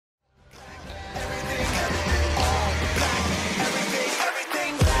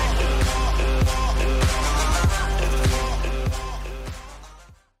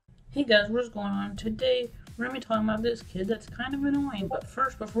Guys, what's going on? Today we're gonna be talking about this kid that's kind of annoying. But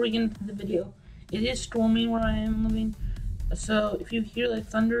first, before we get into the video, it is storming where I am living, so if you hear like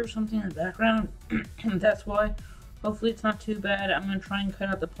thunder or something in the background, that's why. Hopefully it's not too bad. I'm gonna try and cut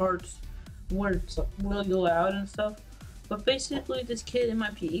out the parts where it's like really loud and stuff. But basically, this kid in my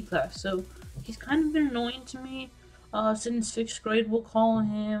PE class, so he's kind of been annoying to me since 6th grade. We'll call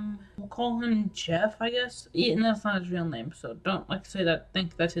him Jeff, I guess. Yeah, and that's not his real name, so don't like say that.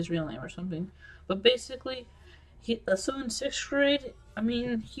 Think that's his real name or something. But basically, so in 6th grade, I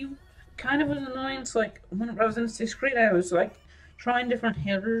mean, he kind of was annoying. So like when I was in 6th grade, I was like trying different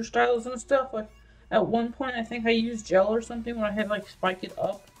hairstyles and stuff. Like at one point, I think I used gel or something where I had like spike it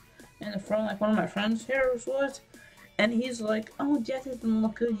up in the front, like one of my friend's hairs was. And he's like, "Oh, Jeff doesn't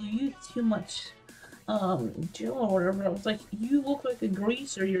look good. You use too much gel or whatever." I was like, "You look like a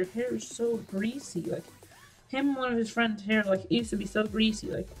greaser. Your hair is so greasy." Like him and one of his friends' hair like it used to be so greasy.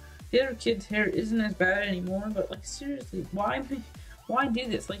 Like the other kid's hair isn't as bad anymore. But like seriously, why do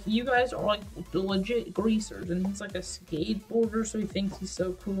this? Like you guys are like the legit greasers, and he's like a skateboarder, so he thinks he's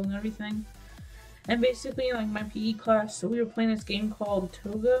so cool and everything. And basically, in like my PE class, so we were playing this game called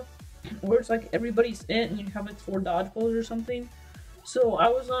Toga, where it's like everybody's in and you have like 4 dodgeballs or something. So I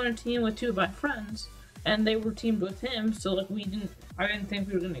was on a team with 2 of my friends, and they were teamed with him. So like I didn't think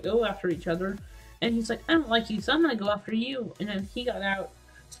we were gonna go after each other. And he's like, "I don't like you, so I'm gonna go after you." And then he got out,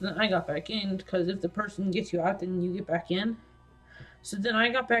 so then I got back in, because if the person gets you out, then you get back in. So then I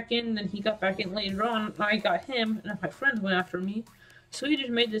got back in, then he got back in later on. I got him, and my friends went after me. So he just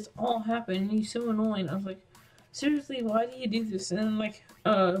made this all happen, and he's so annoying. I was like, seriously, why do you do this? And then like,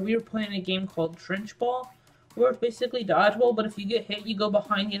 we were playing a game called Trench Ball, where it's basically dodgeball, but if you get hit, you go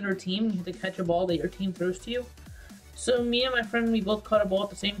behind the other team, and you have to catch a ball that your team throws to you. So me and my friend, we both caught a ball at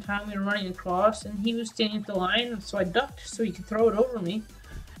the same time. We were running across, and he was standing at the line, so I ducked so he could throw it over me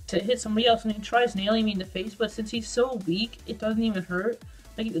to hit somebody else, and he tries nailing me in the face, but since he's so weak, it doesn't even hurt.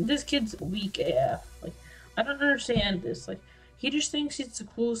 Like, this kid's weak AF. Like, I don't understand this. Like, he just thinks he's the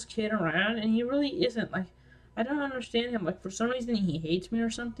coolest kid around, and he really isn't. Like, I don't understand him. Like, for some reason, he hates me or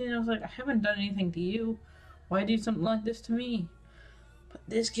something. I was like, I haven't done anything to you. Why do something like this to me? But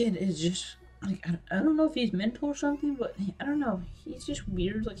this kid is just, like, I don't know if he's mental or something, but I don't know. He's just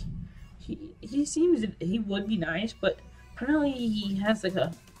weird. Like, he seems that he would be nice, but apparently he has, like,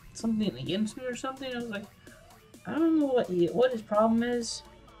 something against me or something. I was like, I don't know what his problem is.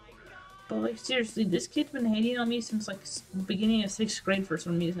 But like seriously, this kid's been hating on me since like the beginning of 6th grade for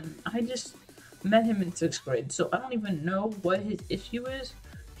some reason. I just met him in 6th grade, so I don't even know what his issue is.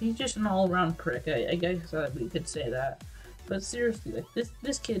 He's just an all-around prick. I guess we could say that. But seriously, like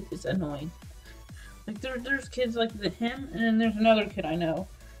this kid is annoying. Like there's kids like him, and then there's another kid I know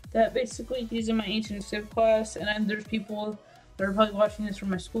that basically he's in my ancient civ class, and then there's people that are probably watching this from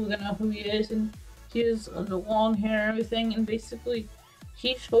my school that know who he is, and he has the long hair and everything, and basically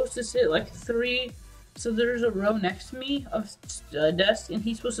he's supposed to sit like 3, so there's a row next to me of desks, and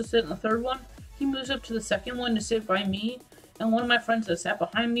he's supposed to sit in the 3rd one. He moves up to the 2nd one to sit by me, and one of my friends that sat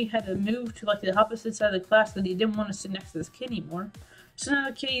behind me had to move to like the opposite side of the class because he didn't want to sit next to this kid anymore. So now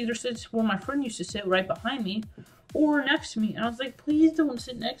the kid either sits where my friend used to sit right behind me, or next to me, and I was like, please don't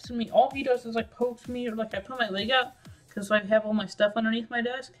sit next to me. All he does is like pokes me, or like I put my leg out, because I have all my stuff underneath my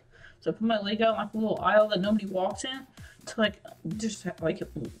desk. So I put my leg out like a little aisle that nobody walks in to like just like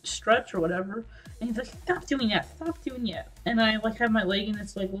stretch or whatever. And he's like, stop doing that. And I like have my leg in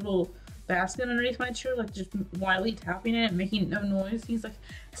this like little basket underneath my chair, like just wildly tapping it and making no noise. He's like,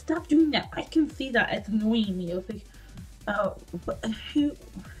 stop doing that. I can see that. It's annoying me. I was like, but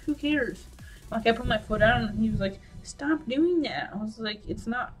who cares? Like I put my foot out and he was like, stop doing that. I was like, it's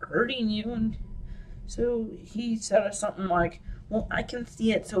not hurting you. And so he said something like, well, I can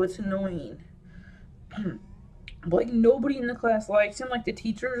see it, so it's annoying. But like nobody in the class likes him. Like the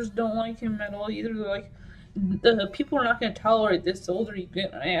teachers don't like him at all either. They're like, the people are not going to tolerate this the older you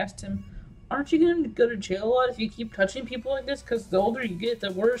get. And I asked him, aren't you going to go to jail a lot if you keep touching people like this? Because the older you get,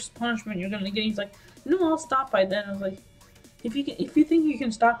 the worse punishment you're going to get. He's like, no, I'll stop by then. I was like, if you think you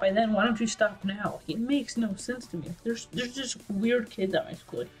can stop by then, why don't you stop now? It makes no sense to me. There's just weird kids at my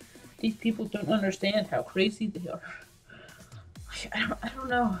school. These people don't understand how crazy they are. I don't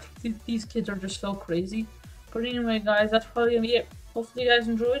know. These kids are just so crazy. But anyway, guys, that's probably gonna be it. Hopefully you guys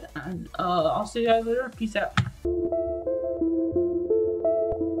enjoyed, and I'll see you guys later. Peace out.